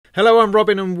Hello, I'm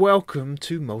Robin and welcome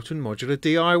to Molten Modular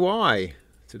DIY.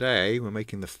 Today we're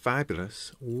making the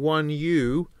fabulous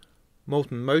 1U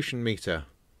Molten Motion Meter.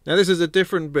 Now this is a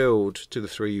different build to the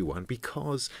 3U1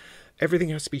 because everything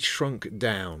has to be shrunk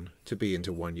down to be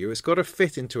into 1U. It's got to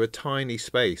fit into a tiny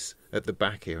space at the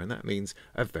back here, and that means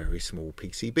a very small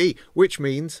PCB, which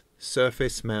means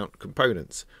surface mount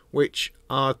components, which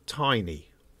are tiny.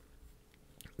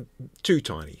 Too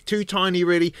tiny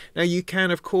really. Now you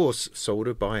can of course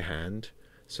solder by hand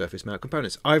surface mount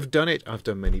components. I've done it, I've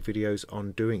done many videos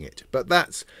on doing it, but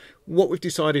that's what we've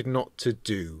decided not to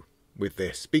do with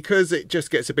this because it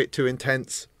just gets a bit too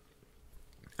intense,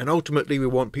 and ultimately we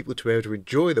want people to be able to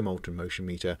enjoy the Molten Motion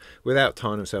Meter without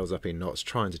tying themselves up in knots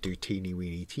trying to do teeny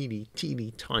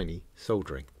tiny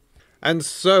soldering. And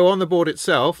so on the board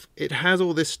itself it has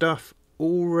all this stuff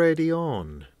already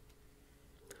on.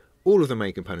 All of the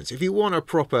main components. If you want a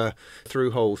proper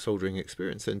through-hole soldering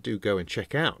experience, then do go and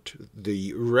check out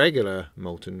the regular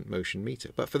Molten Motion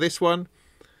Meter. But for this one,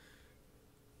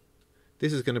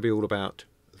 this is going to be all about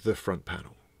the front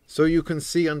panel. So you can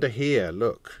see under here,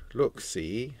 look,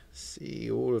 see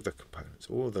all of the components,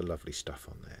 all of the lovely stuff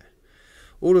on there.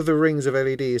 All of the rings of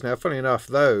LEDs. Now, funny enough,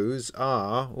 those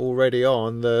are already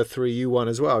on the 3U1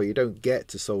 as well. You don't get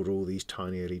to solder all these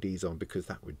tiny LEDs on because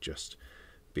that would just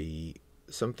be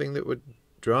something that would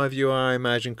drive you, I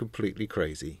imagine, completely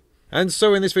crazy. And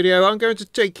so in this video I'm going to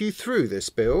take you through this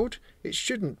build. It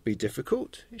shouldn't be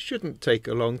difficult, it shouldn't take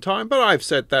a long time, but I've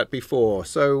said that before,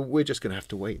 so we're just going to have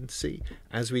to wait and see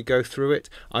as we go through it.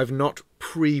 I've not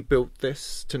pre-built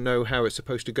this to know how it's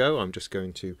supposed to go. I'm just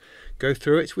going to go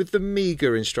through it with the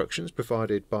meagre instructions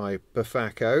provided by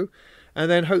Bafako, and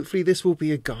then hopefully this will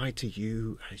be a guide to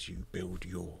you as you build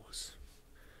yours.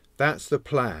 That's the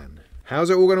plan. How's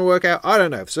it all going to work out? I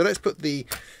don't know. So let's put the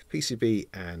PCB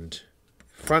and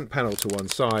front panel to one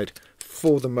side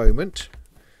for the moment.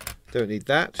 Don't need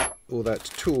that or that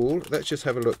tool. Let's just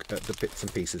have a look at the bits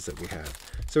and pieces that we have.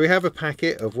 So we have a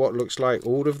packet of what looks like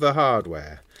all of the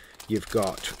hardware. You've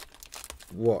got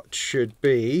what should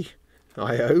be,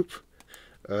 I hope,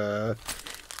 4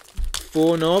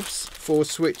 knobs, 4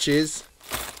 switches,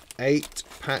 8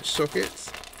 patch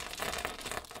sockets,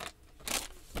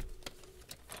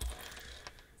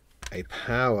 a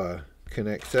power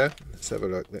connector. Let's have a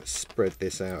look. Let's spread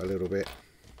this out a little bit.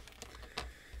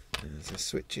 There's the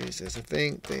switches. There's a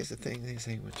thing. There's a thing. There's a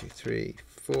thing. 1, 2, 3,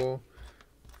 4,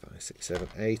 5, 6, 7,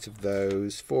 8 of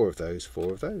those. 4 of those.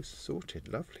 4 of those.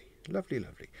 Sorted. Lovely. Lovely,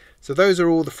 lovely. So those are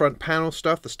all the front panel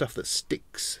stuff. The stuff that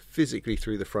sticks physically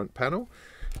through the front panel.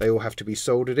 They all have to be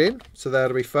soldered in. So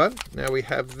that'll be fun. Now we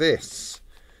have this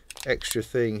extra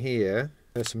thing here.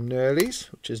 There's some knurlies,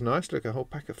 which is nice. Look, a whole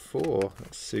pack of 4.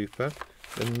 That's super.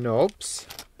 The knobs,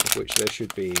 of which there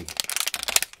should be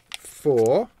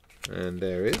 4. And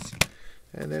there is.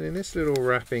 And then in this little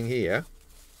wrapping here,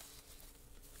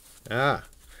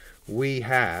 we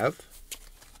have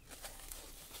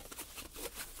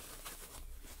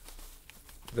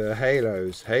the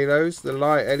halos. Halos, the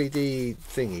light LED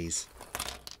thingies.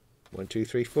 1, 2,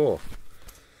 3, 4.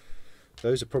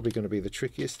 Those are probably going to be the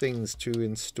trickiest things to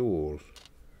install,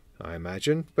 I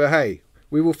imagine. But hey,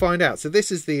 we will find out. So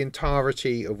this is the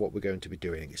entirety of what we're going to be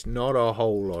doing. It's not a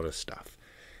whole lot of stuff.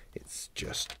 It's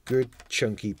just good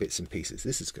chunky bits and pieces.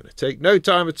 This is going to take no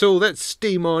time at all. Let's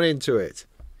steam on into it.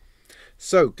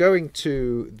 So going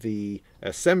to the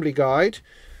assembly guide,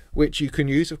 which you can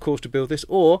use, of course, to build this,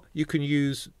 or you can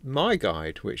use my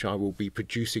guide, which I will be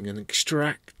producing and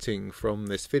extracting from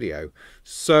this video.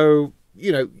 So,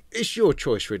 you know, it's your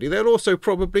choice really. There'll also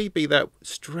probably be that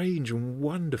strange and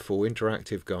wonderful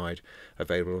interactive guide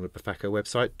available on the Bafako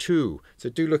website too. So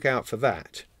do look out for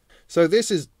that. So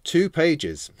this is 2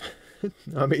 pages.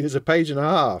 I mean, it's a page and a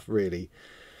half really.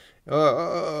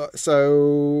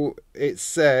 So it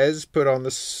says put on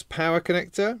the power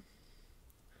connector,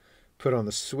 put on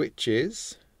the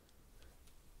switches,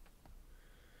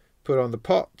 put on the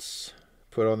pots,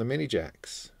 put on the mini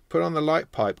jacks, put on the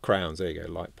Lightpipe Crowns. There you go,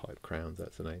 Lightpipe Crowns,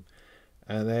 that's the name.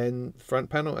 And then front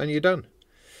panel and you're done.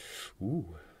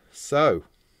 Ooh, so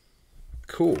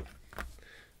cool.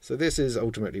 So this is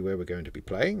ultimately where we're going to be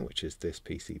playing, which is this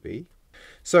PCB.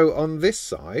 So on this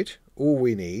side, all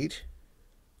we need,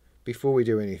 before we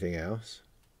do anything else,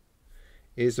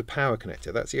 is a power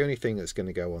connector. That's the only thing that's going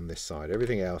to go on this side.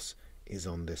 Everything else is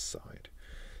on this side.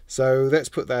 So let's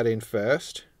put that in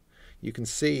first. You can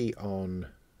see on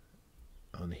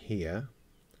here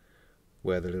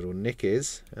where the little nick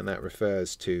is, and that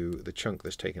refers to the chunk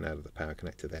that's taken out of the power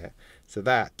connector there. So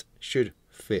that should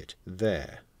fit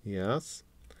there. Yes,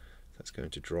 that's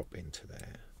going to drop into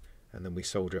there, and then we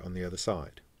solder it on the other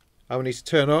side. I will need to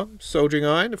turn on soldering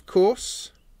iron, of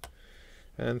course,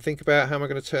 and think about how am I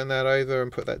going to turn that over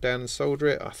and put that down and solder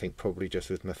it. I think probably just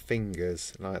with my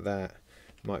fingers like that.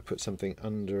 Might put something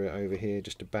under it over here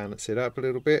just to balance it up a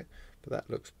little bit, but that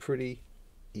looks pretty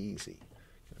easy.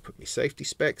 I'm going to put my safety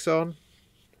specs on.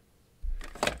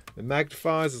 The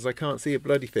magnifiers, as I can't see a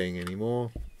bloody thing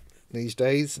anymore these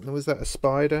days. Was that a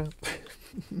spider?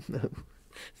 No.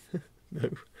 No.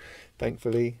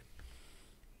 Thankfully.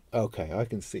 Okay, I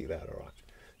can see that alright.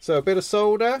 So a bit of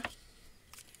solder.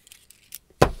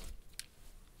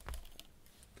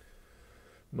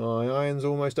 My iron's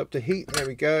almost up to heat. There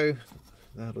we go.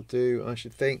 That'll do, I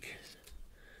should think.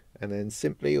 And then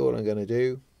simply all I'm going to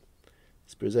do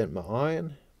is present my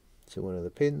iron to one of the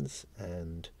pins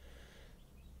and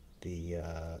the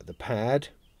pad.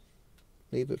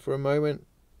 Leave it for a moment.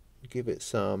 Give it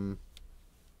some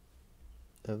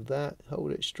of that.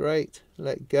 Hold it straight.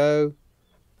 Let go.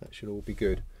 That should all be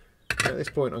good. At this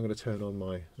point I'm going to turn on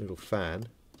my little fan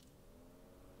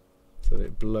so that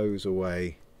it blows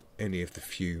away any of the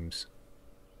fumes.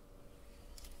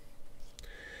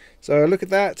 So look at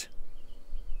that.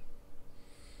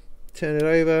 Turn it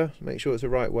over. Make sure it's the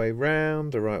right way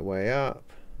round, the right way up.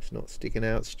 It's not sticking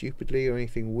out stupidly or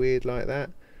anything weird like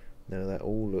that. Now that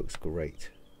all looks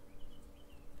great.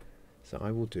 So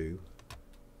I will do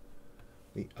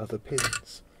the other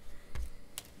pins.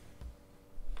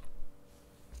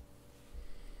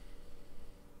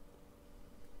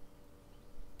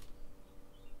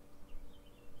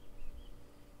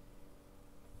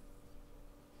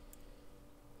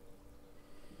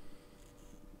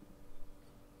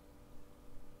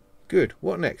 Good.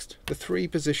 What next? The 3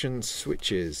 position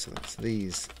switches. That's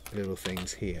these little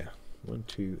things here. 1,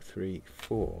 2, 3,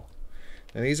 4.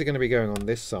 Now these are going to be going on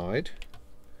this side.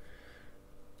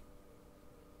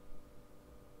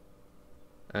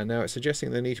 And now it's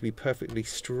suggesting they need to be perfectly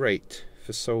straight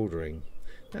for soldering.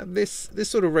 Now this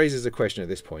sort of raises a question at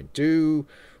this point. Do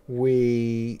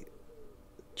we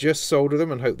just solder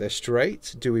them and hope they're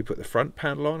straight? Do we put the front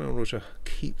panel on in order to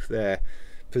keep their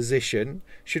position?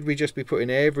 Should we just be putting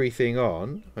everything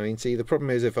on? I mean, see, the problem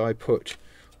is if I put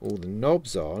all the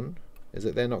knobs on, is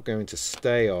that they're not going to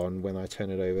stay on when I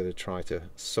turn it over to try to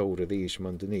solder these from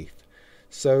underneath.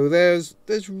 So there's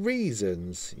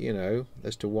reasons, you know,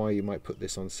 as to why you might put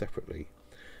this on separately.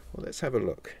 Well, let's have a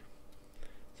look.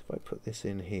 So if I put this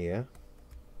in here,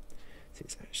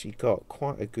 it's actually got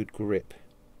quite a good grip.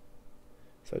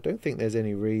 So I don't think there's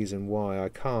any reason why I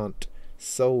can't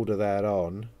solder that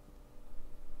on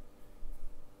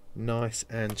nice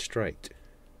and straight.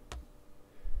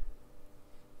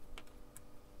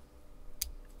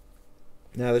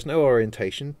 Now there's no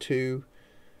orientation to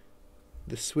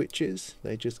the switches,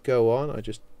 they just go on. I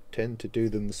just tend to do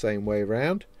them the same way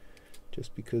around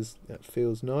just because that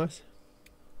feels nice.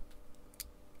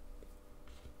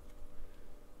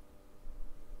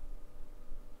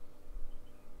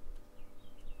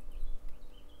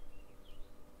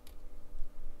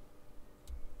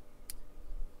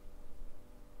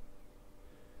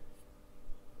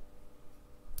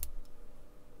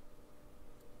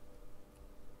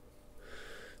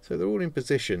 So they're all in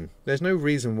position. There's no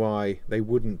reason why they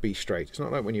wouldn't be straight. It's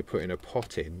not like when you're putting a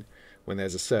pot in, when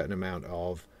there's a certain amount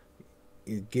of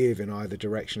give in either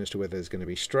direction as to whether it's going to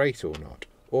be straight or not.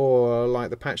 Or like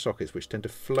the patch sockets, which tend to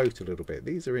float a little bit.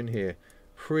 These are in here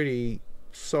pretty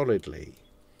solidly.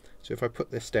 So if I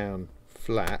put this down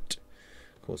flat,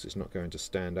 of course it's not going to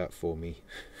stand up for me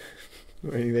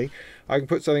or anything. I can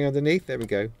put something underneath, there we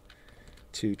go,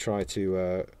 to try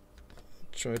to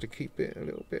keep it a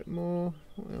little bit more.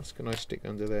 What else can I stick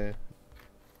under there?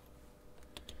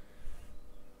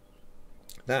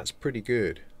 That's pretty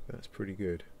good. That's pretty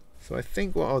good. So I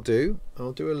think what I'll do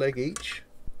a leg each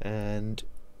and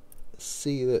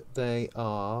see that they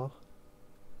are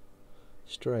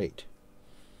straight.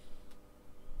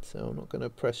 So I'm not going to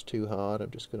press too hard, I'm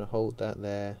just going to hold that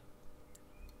there.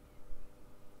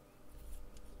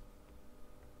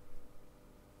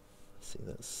 See,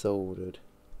 that's soldered.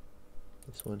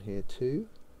 This one here too.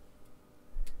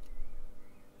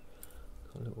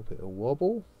 Got a little bit of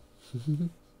wobble.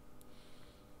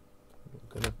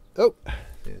 Oh, yeah,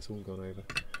 it's all gone over.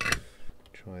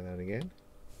 Try that again.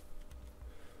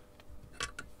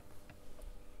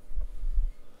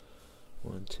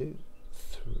 One, two,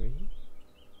 three.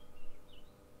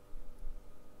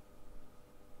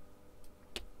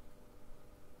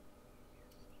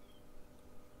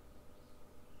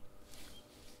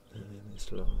 And then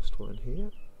this last one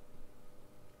here.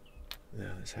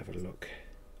 Now let's have a look.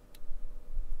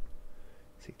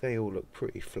 See, they all look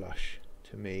pretty flush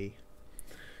to me.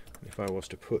 And if I was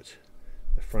to put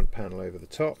the front panel over the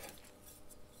top,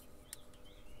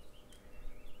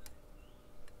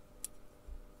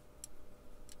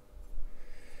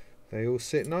 they all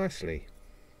sit nicely.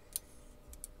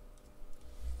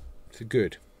 So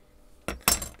good.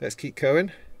 Let's keep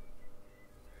going.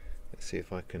 Let's see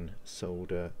if I can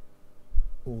solder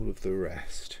all of the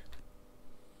rest.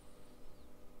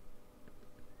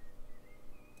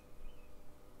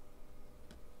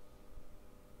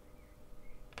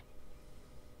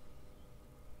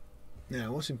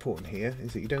 Now what's important here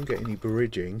is that you don't get any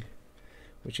bridging,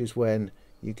 which is when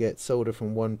you get solder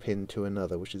from one pin to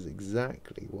another, which is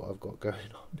exactly what I've got going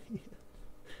on here.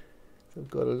 So I've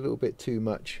got a little bit too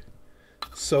much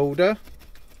solder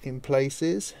in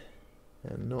places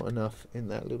and not enough in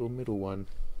that little middle one.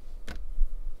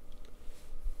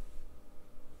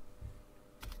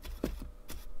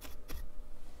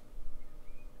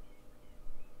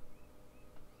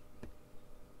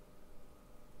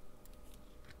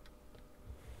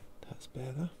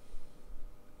 Better.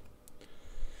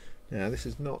 Now this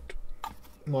is not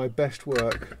my best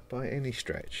work by any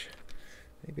stretch.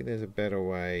 Maybe there's a better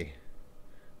way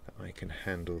that I can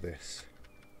handle this.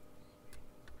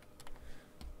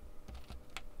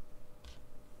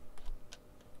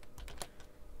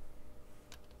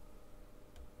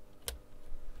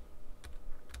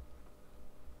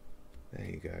 There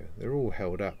you go. They're all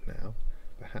held up now.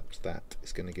 Perhaps that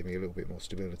is going to give me a little bit more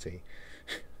stability.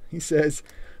 He says,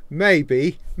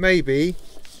 maybe.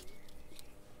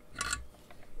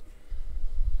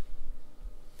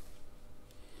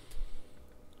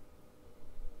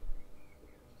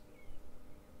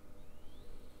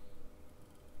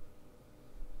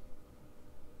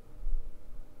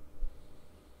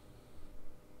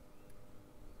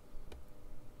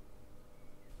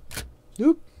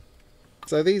 Oop.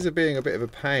 So these are being a bit of a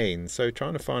pain. So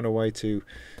trying to find a way to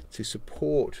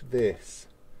support this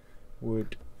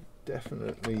would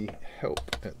definitely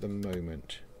help at the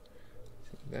moment.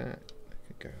 That I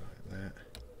could go like that.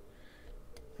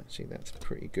 Actually, that's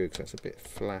pretty good because that's a bit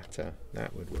flatter.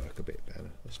 That would work a bit better.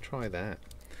 Let's try that.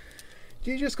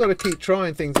 You just got to keep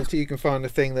trying things until you can find the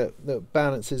thing that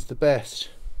balances the best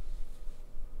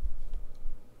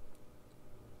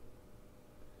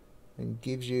and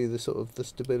gives you the sort of the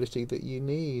stability that you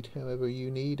need, however you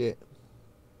need it.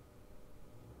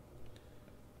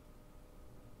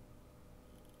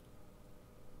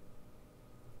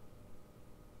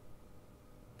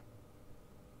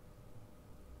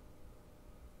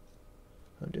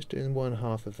 I'm just doing one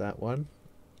half of that one,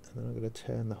 and then I'm going to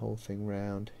turn the whole thing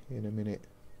round in a minute.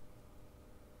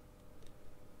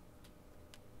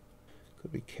 Got to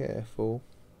be careful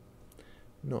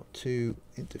not to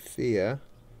interfere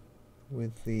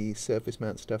with the surface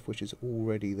mount stuff which is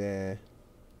already there.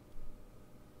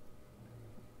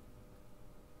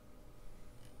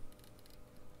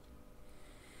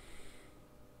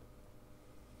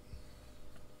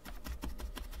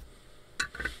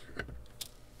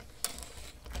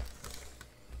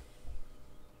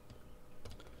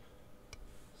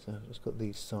 So I've just got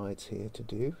these sides here to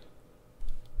do.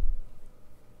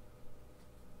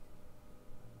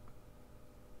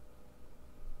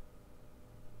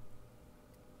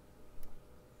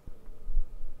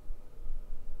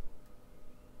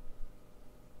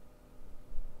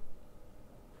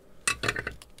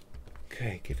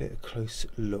 Okay, give it a close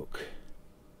look.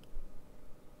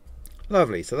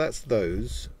 Lovely, so that's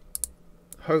those.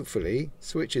 Hopefully,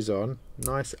 switches on,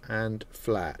 nice and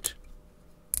flat.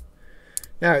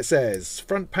 Now it says,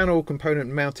 front panel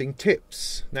component mounting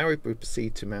tips. Now we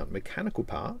proceed to mount mechanical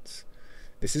parts.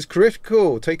 This is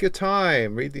critical. Take your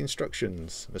time. Read the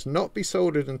instructions. Must not be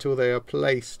soldered until they are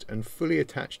placed and fully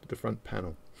attached to the front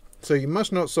panel. So you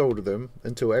must not solder them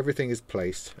until everything is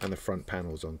placed and the front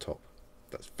panel is on top.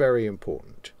 That's very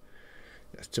important.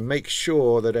 That's to make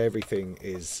sure that everything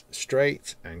is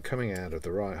straight and coming out of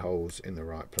the right holes in the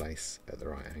right place at the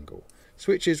right angle.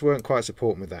 Switches weren't quite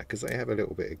supporting with that because they have a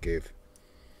little bit of give.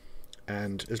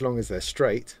 And as long as they're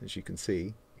straight, as you can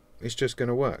see, it's just going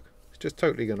to work. It's just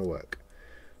totally going to work.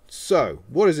 So,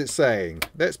 what is it saying?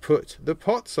 Let's put the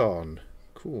pots on.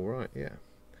 Cool, right, yeah.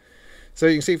 So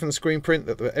you can see from the screen print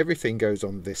that everything goes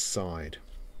on this side.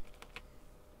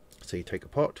 So you take a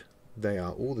pot. They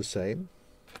are all the same,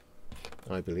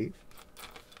 I believe.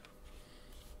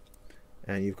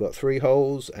 And you've got 3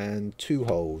 holes and 2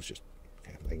 holes. Just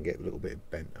they can get a little bit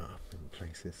bent up in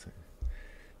places. So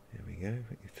there we go.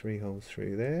 Put your 3 holes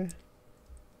through there.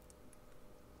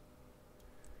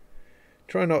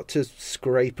 Try not to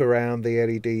scrape around the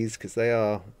LEDs because they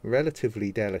are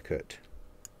relatively delicate.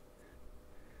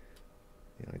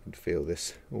 Yeah, I can feel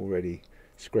this already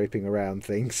scraping around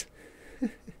things.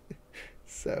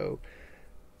 So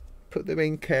put them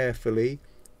in carefully,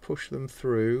 push them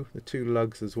through the 2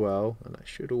 lugs as well, and that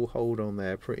should all hold on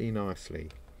there pretty nicely.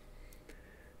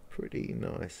 pretty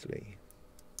nicely.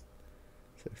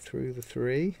 So through the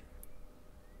 3,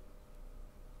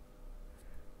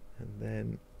 and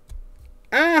then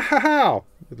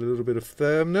with a little bit of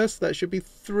firmness, that should be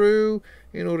through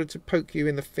in order to poke you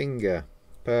in the finger.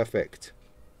 Perfect.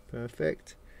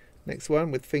 Perfect. Next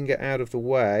one with finger out of the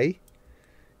way.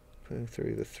 Go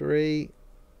through the 3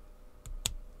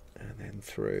 and then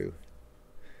through.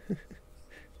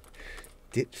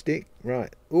 Dipstick.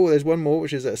 Right. Oh, there's one more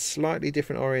which is a slightly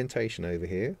different orientation over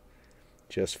here,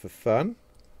 just for fun.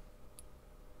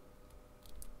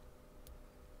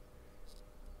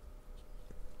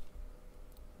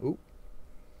 Oh,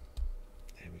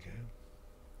 there we go.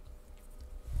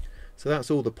 So that's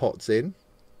all the pots in.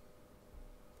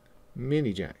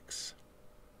 Mini jacks.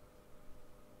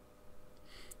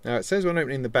 Now it says when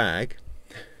opening the bag,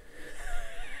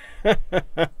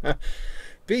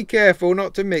 be careful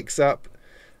not to mix up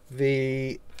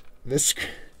the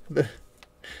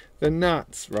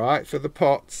nuts, right, for the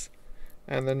pots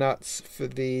and the nuts for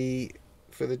the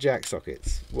jack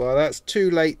sockets. Well, that's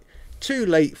too late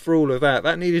for all of that.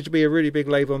 That needed to be a really big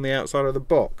label on the outside of the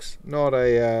box, not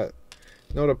a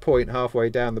point halfway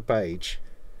down the page.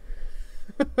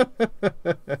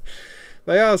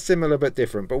 They are similar but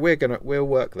different, but we'll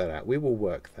work that out. We will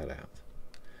work that out.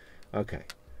 Okay,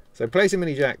 so placing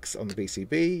mini jacks on the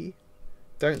PCB.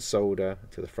 Don't solder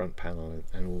to the front panel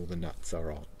and all the nuts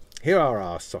are on. Here are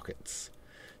our sockets.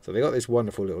 So they got this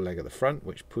wonderful little leg at the front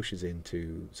which pushes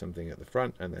into something at the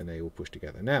front, and then they all push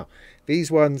together. Now these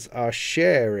ones are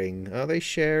sharing. Are they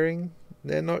sharing?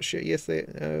 They're not sharing. Yes, they.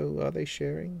 Oh, are they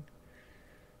sharing?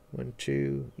 1,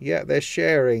 2. Yeah, they're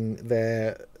sharing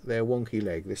their wonky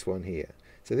leg, this one here.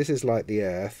 So this is like the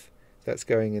earth. That's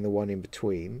going in the one in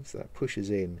between. So that pushes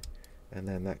in and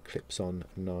then that clips on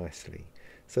nicely.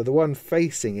 So the one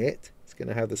facing it is going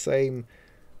to have that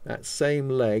same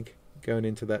leg going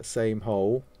into that same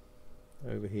hole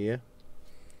over here.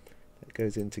 That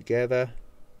goes in together.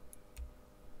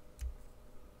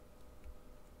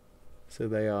 So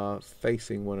they are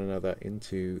facing one another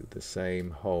into the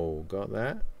same hole. Got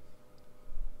that?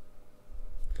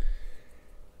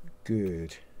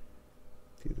 Good.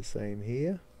 Do the same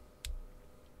here.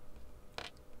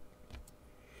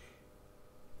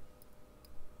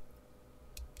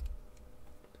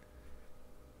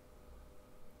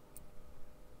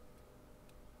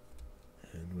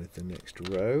 And with the next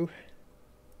row.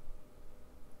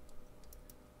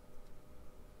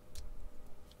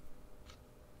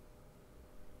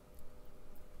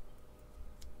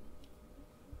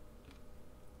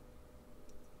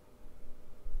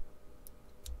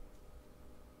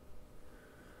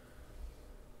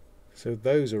 So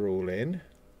those are all in.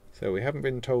 So we haven't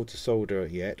been told to solder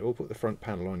yet or put the front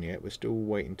panel on yet. We're still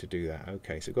waiting to do that.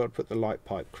 Okay, so we've got to put the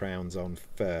Lightpipe Crowns on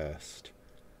first.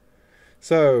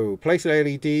 So place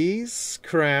LEDs,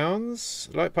 crowns,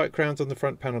 Lightpipe Crowns on the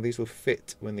front panel. These will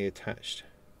fit when they attach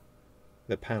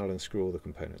the panel and screw all the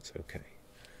components. Okay,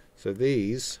 so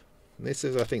this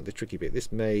is, I think, the tricky bit.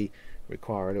 This may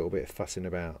require a little bit of fussing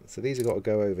about. So these have got to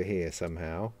go over here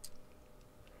somehow.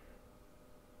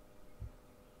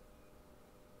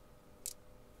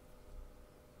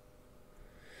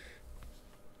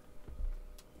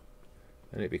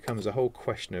 And it becomes a whole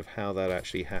question of how that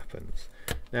actually happens.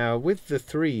 Now with the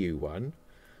 3U one,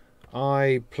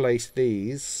 I place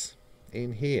these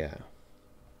in here.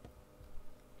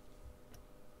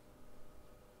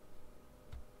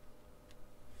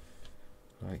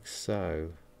 Like so.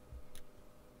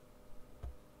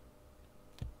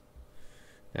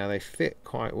 Now they fit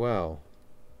quite well.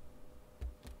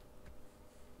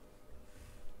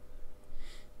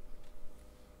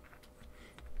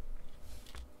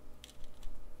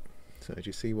 So do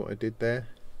you see what I did there?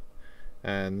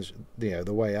 And the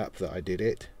way up that I did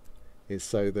it is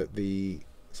so that the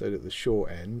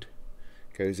short end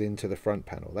goes into the front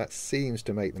panel. That seems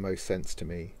to make the most sense to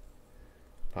me,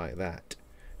 like that.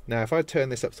 Now if I turn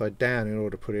this upside down in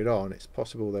order to put it on, it's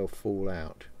possible they'll fall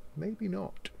out. Maybe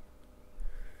not.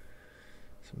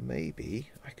 So maybe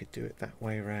I could do it that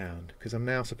way around, because I'm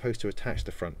now supposed to attach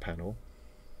the front panel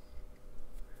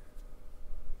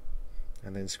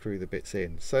and then screw the bits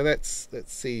in. So let's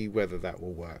see whether that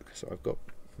will work. So I've got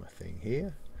my thing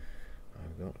here.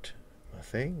 I've got my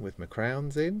thing with my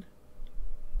crowns in.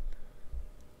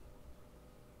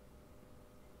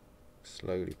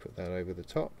 Slowly put that over the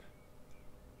top.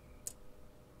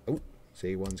 Oh,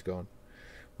 see, one's gone.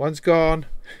 One's gone.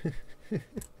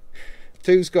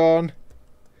 Two's gone.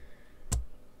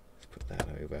 Let's put that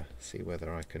over, see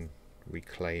whether I can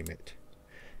reclaim it.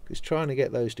 Because trying to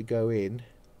get those to go in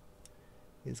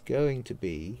is going to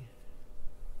be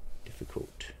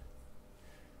difficult.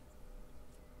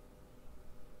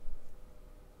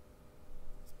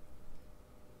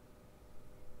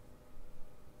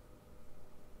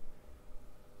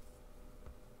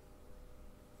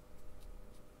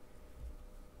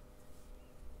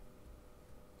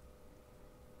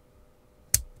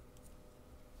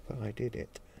 I did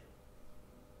it.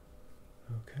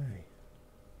 Okay.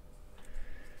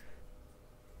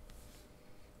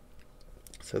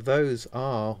 So those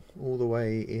are all the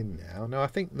way in now. Now I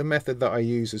think the method that I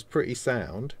use is pretty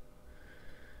sound.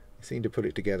 I seem to put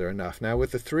it together enough. Now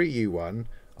with the 3U one,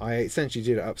 I essentially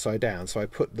did it upside down. So I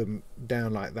put them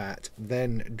down like that,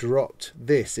 then dropped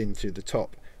this into the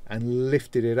top and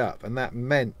lifted it up. And that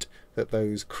meant that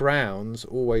those crowns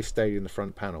always stayed in the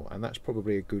front panel. And that's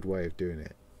probably a good way of doing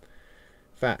it.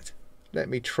 In fact, let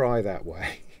me try that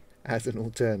way as an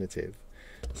alternative.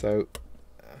 So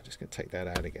I'm just going to take that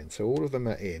out again. So all of them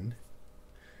are in.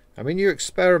 I mean, you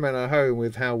experiment at home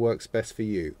with how works best for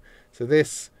you. So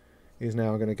this is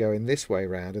now going to go in this way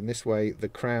round, and this way the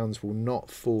crowns will not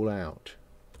fall out.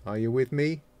 Are you with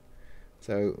me?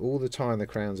 So all the time the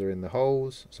crowns are in the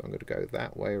holes. So I'm going to go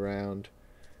that way around,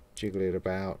 jiggle it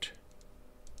about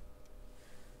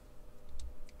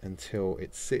until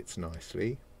it sits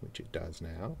nicely, which it does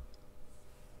now.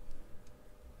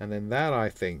 And then that, I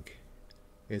think,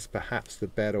 is perhaps the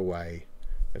better way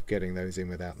of getting those in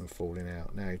without them falling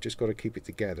out. Now you've just got to keep it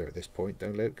together at this point.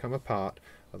 Don't let it come apart,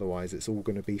 otherwise it's all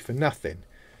going to be for nothing.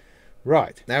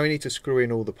 Right, now we need to screw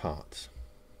in all the parts.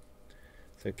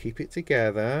 So keep it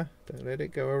together, don't let it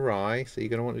go awry. So you're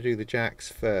going to want to do the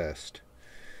jacks first.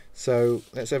 So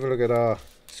let's have a look at our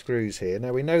screws here.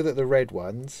 Now we know that the red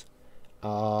ones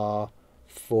are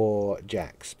for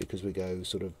jacks because we go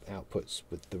sort of outputs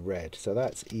with the red, so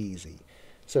that's easy.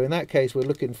 So in that case we're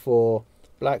looking for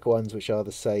black ones which are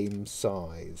the same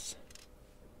size.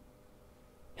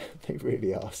 They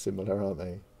really are similar, aren't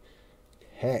they?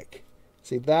 Heck,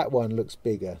 see, that one looks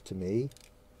bigger to me.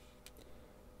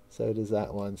 So does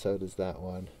that one, so does that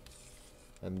one,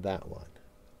 and that one.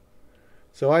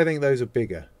 So I think those are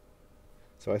bigger.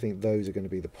 So I think those are going to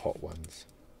be the pot ones.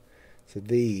 So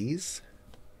these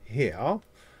here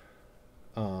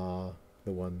are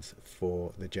the ones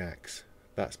for the jacks.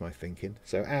 That's my thinking.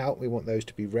 So out, we want those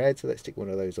to be red. So let's stick one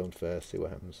of those on first, see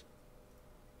what happens.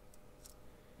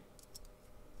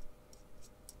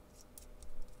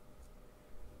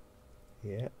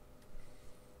 Yeah.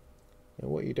 Now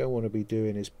what you don't want to be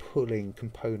doing is pulling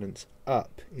components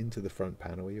up into the front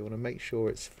panel. You want to make sure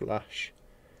it's flush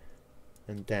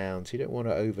and down, so you don't want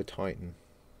to over tighten.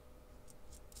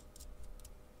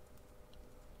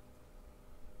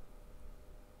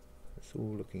 It's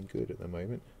all looking good at the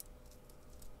moment.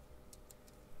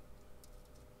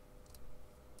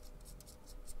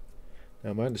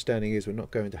 Now my understanding is we're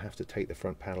not going to have to take the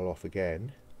front panel off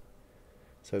again,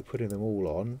 so putting them all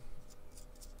on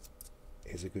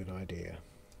is a good idea.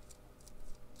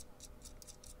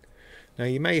 Now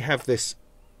you may have this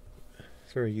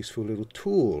very useful little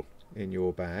tool in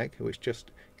your bag which just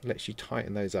lets you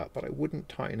tighten those up, but I wouldn't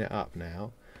tighten it up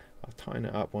now. I'll tighten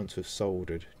it up once we've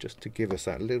soldered, just to give us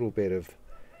that little bit of,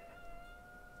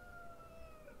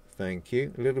 thank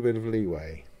you, a little bit of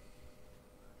leeway.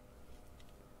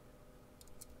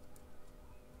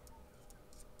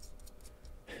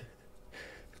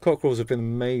 The cockerels have been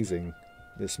amazing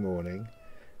this morning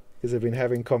because they've been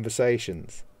having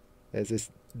conversations. There's this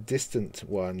distant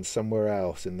one somewhere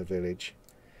else in the village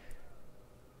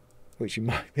which you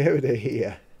might be able to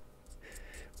hear,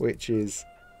 which is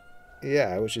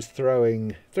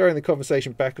throwing the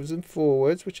conversation backwards and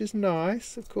forwards, which is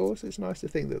nice. Of course, it's nice to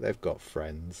think that they've got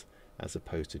friends as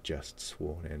opposed to just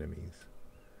sworn enemies.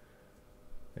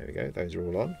 There we go, those are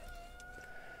all on.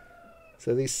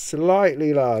 So these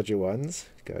slightly larger ones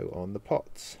go on the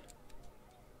pots.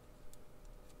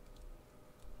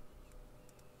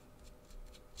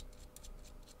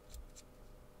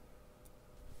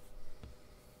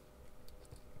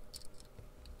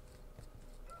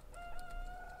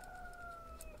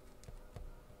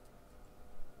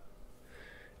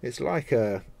 It's like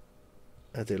a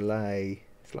delay,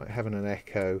 it's like having an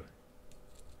echo,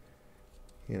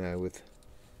 you know, with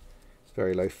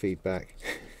very low feedback.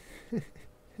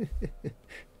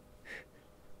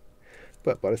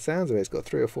 But by the sounds of it, it's got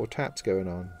 3 or 4 taps going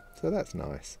on, so that's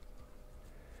nice.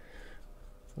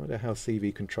 I wonder how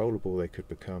CV controllable they could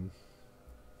become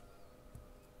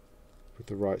with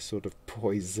the right sort of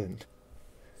poison.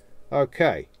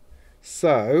 Okay,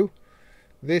 so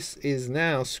this is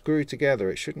now screwed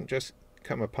together. It shouldn't just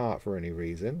come apart for any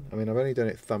reason. I mean, I've only done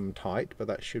it thumb tight, but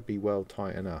that should be well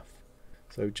tight enough.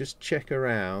 So just check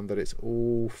around that it's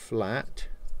all flat,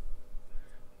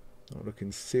 not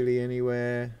looking silly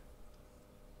anywhere.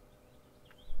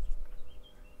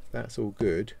 If that's all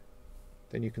good,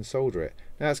 then you can solder it.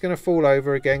 Now it's going to fall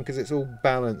over again because it's all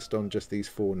balanced on just these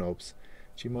 4 knobs.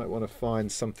 So you might want to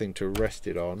find something to rest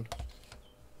it on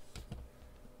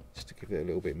just to give it a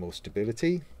little bit more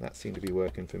stability. That seemed to be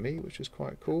working for me, which was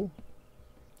quite cool.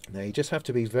 Now you just have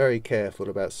to be very careful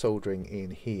about soldering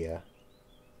in here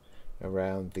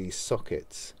around these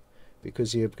sockets,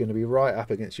 because you're going to be right up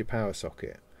against your power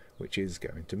socket, which is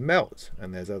going to melt,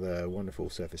 and there's other wonderful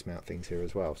surface mount things here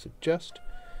as well. So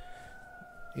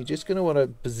you're just going to want to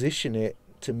position it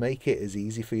to make it as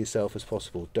easy for yourself as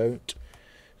possible. Don't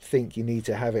think you need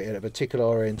to have it in a particular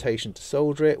orientation to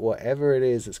solder it. Whatever it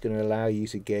is that's going to allow you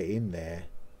to get in there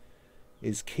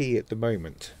is key at the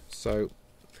moment. So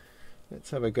let's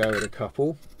have a go at a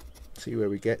couple, see where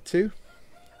we get to.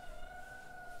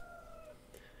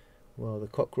 Well, the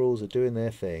cockerels are doing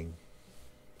their thing.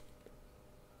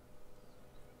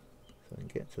 So I can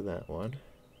get to that one.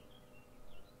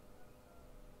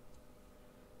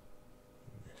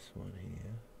 And this one here.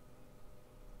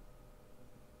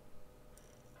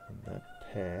 And that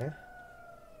pair.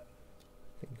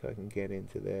 I think I can get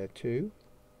into there too.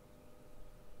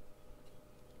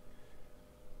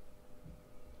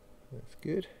 That's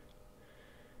good.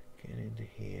 Get into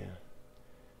here.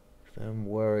 I'm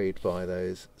worried by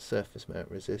those surface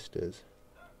mount resistors.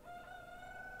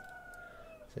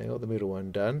 So I got the middle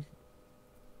one done.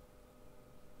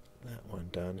 That one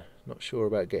done. Not sure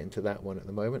about getting to that one at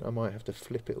the moment. I might have to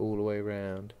flip it all the way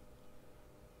around.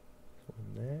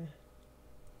 One there.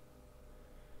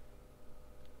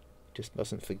 Just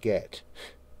mustn't forget.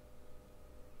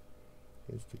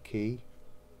 Here's the key.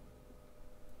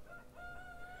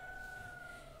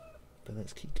 But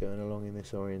let's keep going along in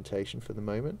this orientation for the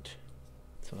moment.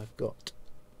 So I've got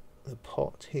the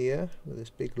pot here with this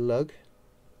big lug.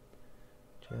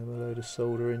 Jam a load of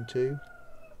solder into.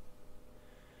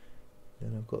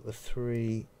 Then I've got the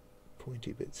 3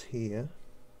 pointy bits here.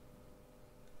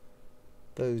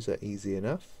 Those are easy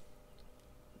enough.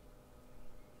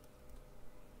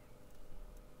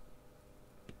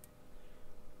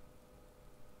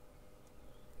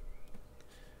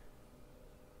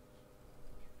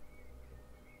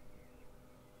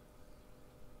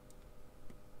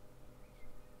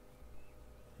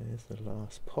 There's the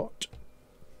last pot.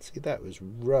 See, that was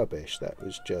rubbish. That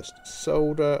was just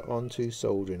solder onto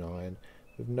soldering iron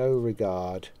with no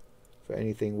regard for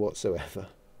anything whatsoever.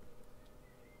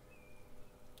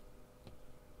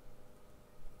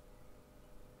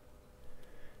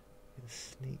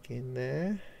 Sneak in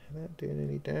there without doing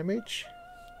any damage.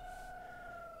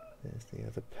 There's the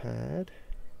other pad.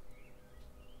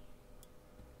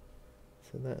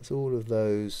 So that's all of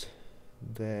those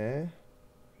there.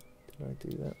 Did I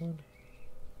do that one?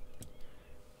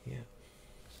 Yeah.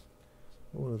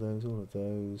 All of those, all of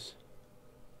those.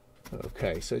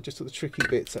 Okay, so just the tricky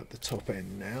bits at the top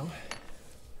end now.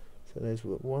 So there's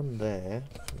one there.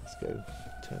 Let's go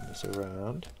turn this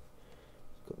around.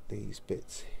 Got these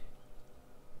bits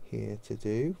here to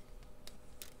do.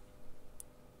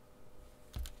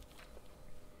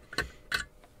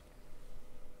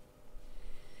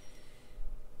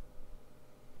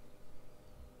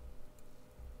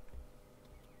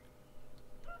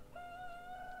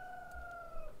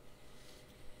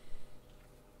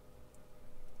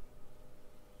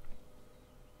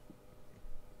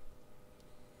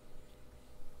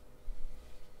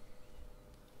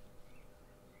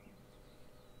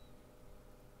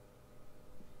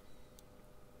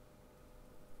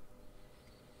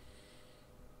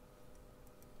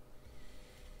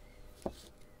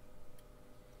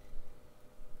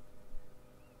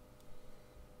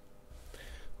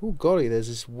 Oh golly, there's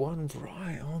this one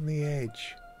right on the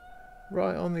edge.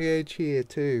 Right on the edge here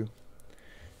too.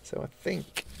 So I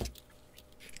think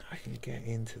I can get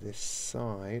into this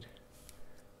side,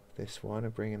 this one,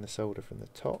 and bring in the solder from the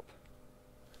top.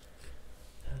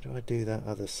 How do I do that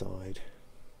other side?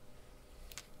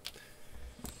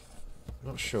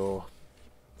 Not sure.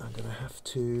 I'm going to have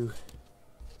to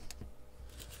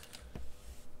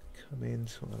come in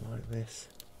sort of like this.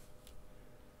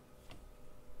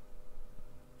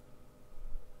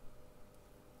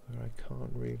 Where I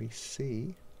can't really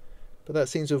see. But that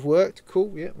seems to have worked.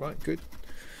 Cool, yeah, right, good.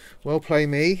 Well play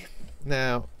me.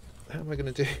 Now, how am I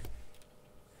going to do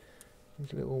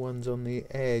these little ones on the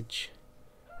edge?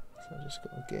 So I just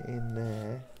got to get in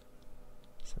there.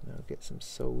 So now I'll get some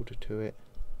solder to it.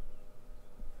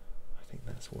 I think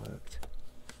that's worked.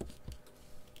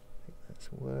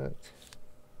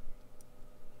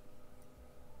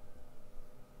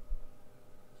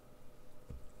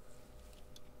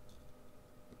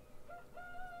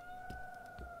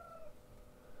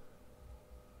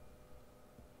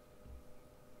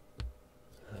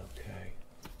 Okay.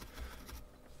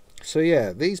 So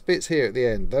yeah, these bits here at the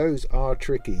end, those are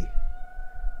tricky.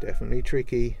 Definitely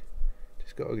tricky.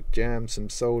 Just got to jam some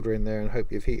solder in there and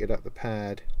hope you've heated up the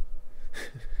pad.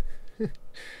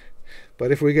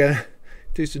 But if we're going to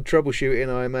do some troubleshooting,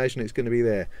 I imagine it's going to be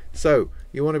there. So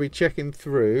you want to be checking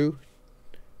through,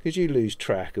 because you lose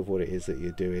track of what it is that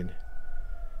you're doing.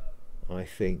 I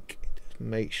think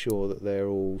make sure that they're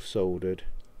all soldered.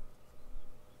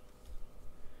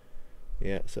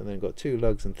 Yeah, so then got 2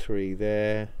 lugs and 3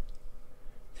 there,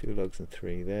 2 lugs and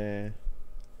 3 there,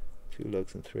 2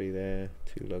 lugs and 3 there,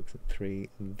 2 lugs and 3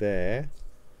 there.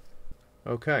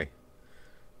 Okay,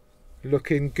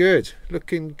 looking good,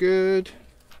 looking good.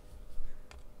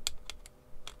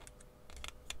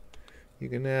 You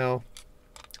can now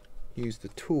use the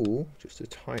tool just to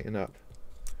tighten up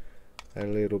a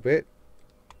little bit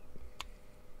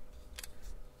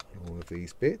on all of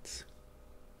these bits.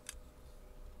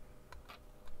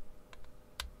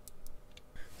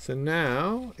 So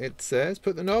now it says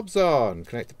put the knobs on,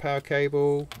 connect the power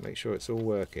cable, make sure it's all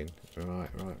working.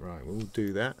 Right, we'll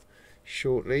do that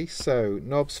shortly. So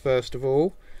knobs first of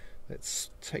all,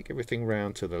 let's take everything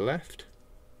round to the left.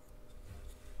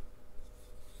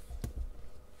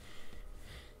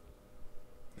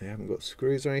 They haven't got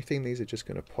screws or anything, these are just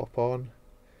going to pop on.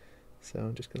 So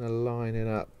I'm just going to line it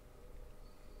up.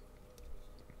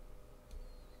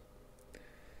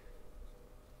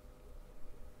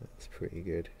 That's pretty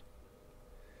good.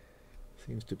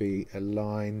 Seems to be a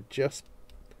line just,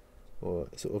 or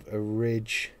sort of a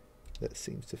ridge that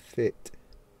seems to fit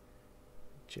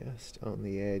just on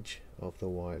the edge of the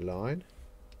white line.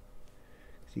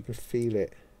 So you can feel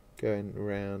it going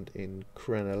around in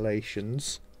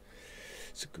crenellations.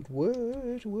 It's a good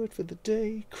word for the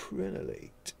day,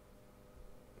 crenellate.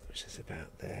 Which is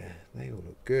about there. They all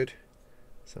look good.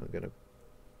 So I'm going to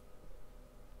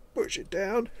push it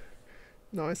down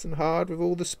nice and hard with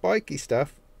all the spiky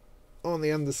stuff on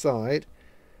the underside.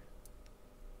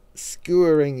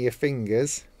 Skewering your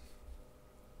fingers.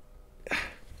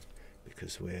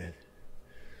 Because we're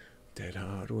dead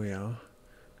hard, we are.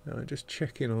 Now I'm just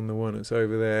checking on the one that's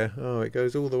over there. Oh, it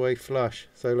goes all the way flush.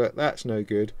 So look, that's no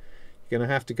good. You're going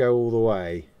to have to go all the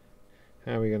way.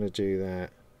 How are we going to do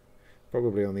that?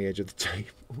 Probably on the edge of the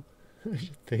table, I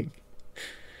should think.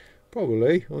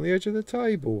 Probably on the edge of the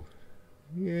table.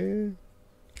 Yeah.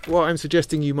 What I'm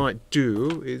suggesting you might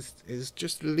do is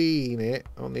just lean it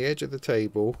on the edge of the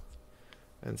table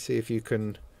and see if you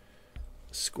can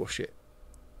squash it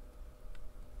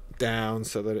down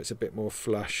so that it's a bit more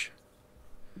flush.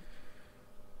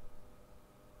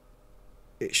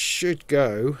 It should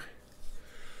go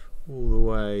all the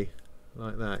way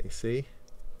like that, you see?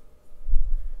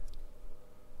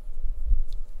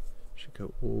 Should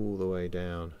go all the way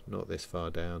down, not this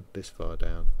far down, this far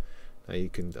down. Now you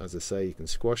can, as I say, you can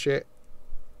squash it.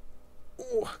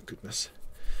 Oh goodness.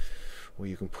 Or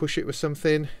you can push it with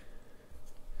something.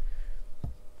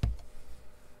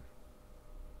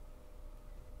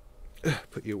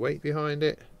 Put your weight behind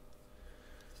it.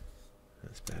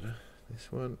 That's better.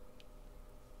 This one.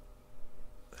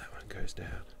 That one goes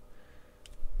down.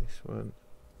 This one.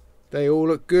 They all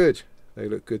look good. They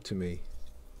look good to me.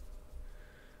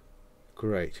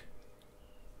 Great.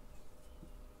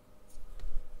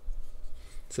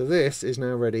 So this is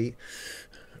now ready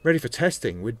for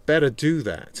testing. We'd better do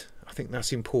that. I think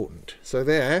that's important. So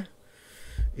there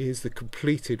is the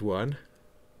completed one.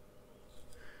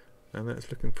 And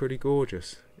that's looking pretty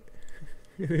gorgeous.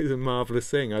 It is a marvellous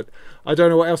thing. I don't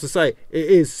know what else to say. It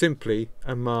is simply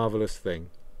a marvellous thing.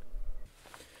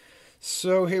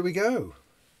 So here we go.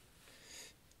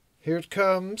 Here it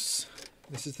comes.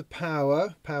 This is the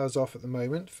power. Power's off at the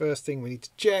moment. First thing we need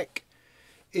to check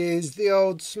is the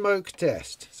old smoke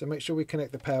test. So make sure we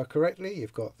connect the power correctly.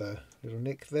 You've got the little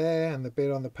nick there and the bit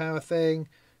on the power thing.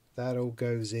 That all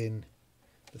goes in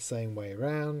the same way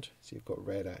around. So you've got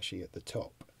red actually at the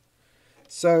top.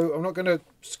 So I'm not going to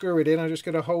screw it in. I'm just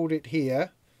going to hold it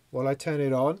here while I turn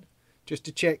it on, just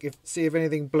to check see if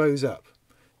anything blows up.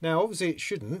 Now obviously it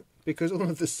shouldn't, because all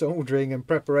of the soldering and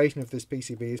preparation of this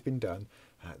PCB has been done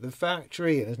at the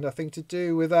factory and has nothing to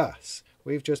do with us.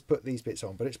 We've just put these bits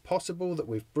on, but it's possible that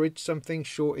we've bridged something,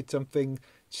 shorted something,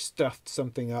 stuffed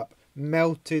something up,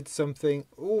 melted something,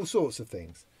 all sorts of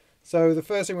things. So the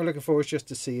first thing we're looking for is just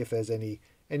to see if there's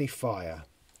any fire,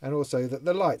 and also that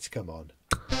the lights come on.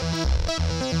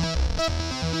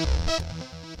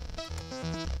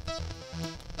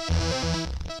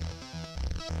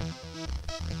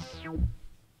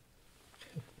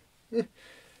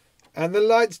 And the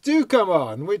lights do come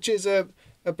on, which is a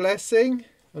blessing,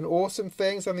 an awesome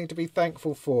thing, something to be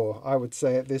thankful for, I would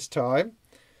say, at this time.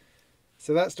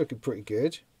 So that's looking pretty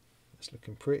good. That's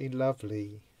looking pretty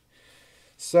lovely.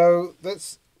 So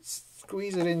let's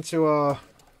squeeze it into our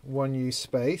one-use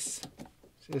space.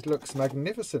 It looks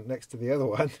magnificent next to the other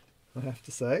one. I have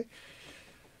to say.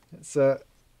 It's an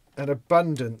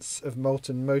abundance of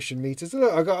Molten Motion Meters.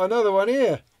 Look, I got another one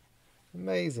here.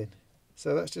 Amazing.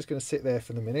 So that's just going to sit there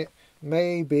for the minute.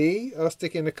 Maybe I'll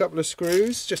stick in a couple of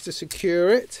screws just to secure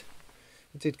it.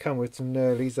 It did come with some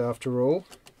knurlies after all.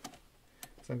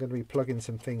 So I'm going to be plugging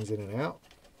some things in and out.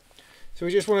 So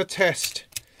we just want to test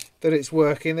that it's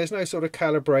working. There's no sort of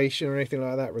calibration or anything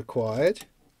like that required.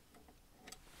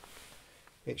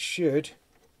 It should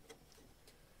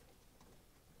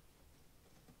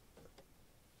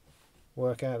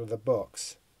work out of the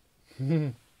box.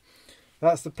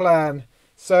 That's the plan.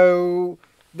 So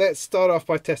let's start off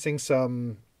by testing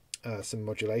some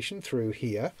modulation through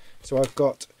here. So I've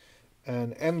got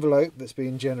an envelope that's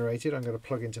being generated. I'm going to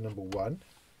plug into number 1.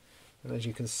 And as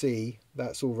you can see,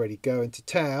 that's already going to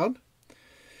town.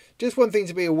 Just one thing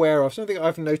to be aware of, something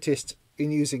I've noticed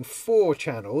in using 4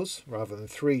 channels rather than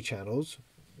 3 channels,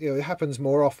 it happens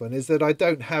more often, is that I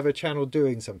don't have a channel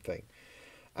doing something.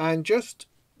 And just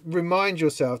remind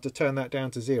yourself to turn that down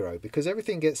to 0, because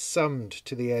everything gets summed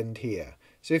to the end here.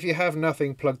 So if you have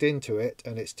nothing plugged into it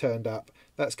and it's turned up,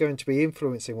 that's going to be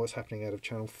influencing what's happening out of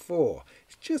channel 4.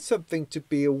 It's just something to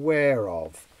be aware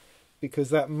of, because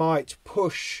that might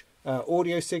push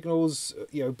audio signals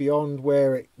beyond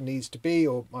where it needs to be,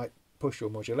 or might push your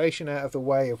modulation out of the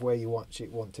way of where you want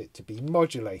it to be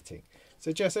modulating.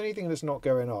 So just anything that's not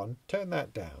going on, turn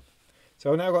that down.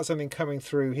 So I've now got something coming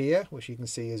through here, which you can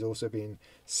see is also being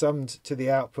summed to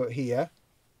the output here.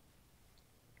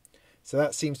 So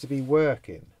that seems to be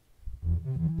working.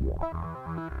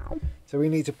 So we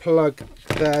need to plug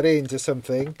that into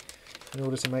something in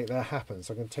order to make that happen.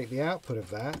 So I'm going to take the output of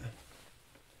that,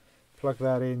 plug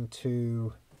that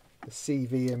into the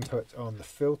CV input on the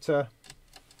filter.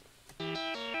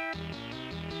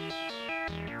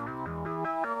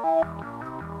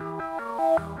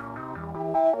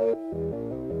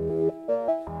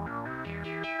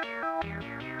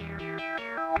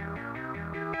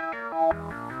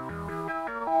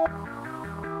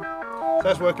 So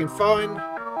that's working fine.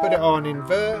 Put it on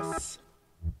inverse.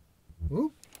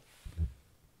 Ooh.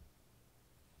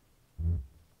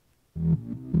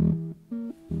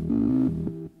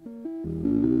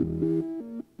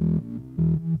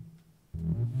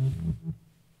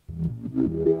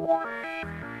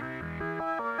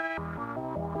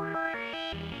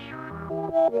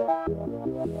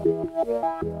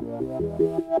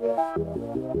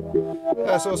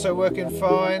 That's also working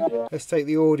fine. Let's take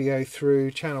the audio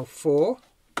through channel 4.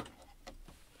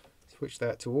 Switch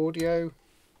that to audio.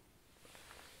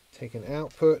 Take an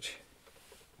output.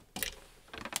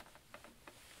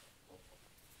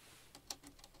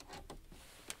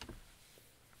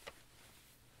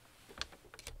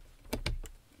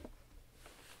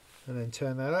 And then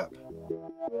turn that up.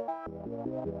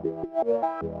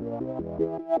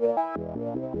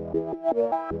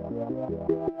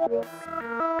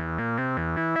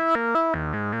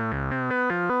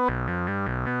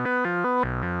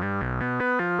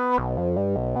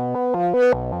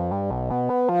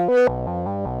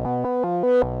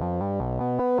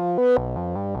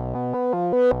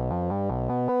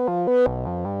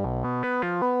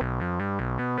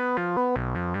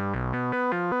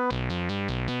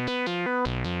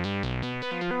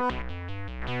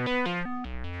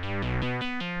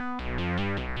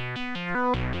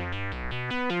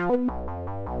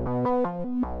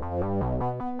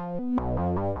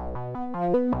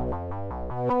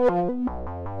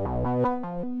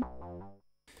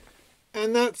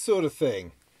 And that sort of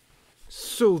thing.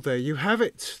 So there you have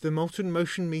it, the Molten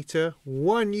Motion Meter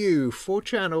 1U, 4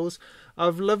 channels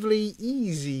of lovely,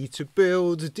 easy to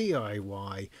build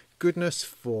DIY goodness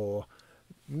for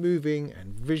moving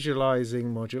and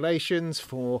visualizing modulations,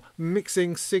 for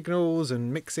mixing signals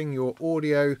and mixing your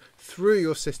audio through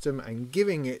your system and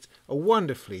giving it a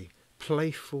wonderfully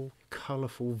playful,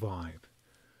 colourful vibe.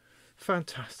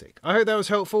 Fantastic. I hope that was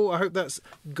helpful. I hope that's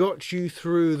got you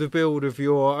through the build of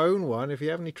your own one. If you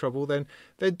have any trouble, then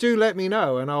do let me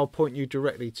know and I'll point you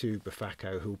directly to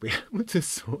Bafako, who'll be able to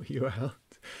sort you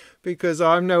out. Because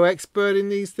I'm no expert in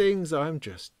these things. I'm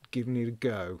just giving it a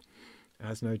go,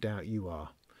 as no doubt you are.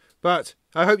 But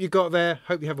I hope you got there.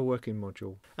 Hope you have a working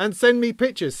module. And send me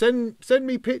pictures. Send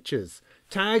me pictures.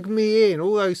 Tag me in.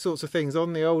 All those sorts of things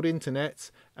on the old internet.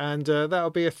 And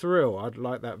that'll be a thrill. I'd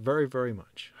like that very, very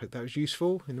much. Hope that was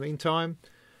useful. In the meantime,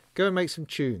 go and make some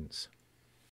tunes.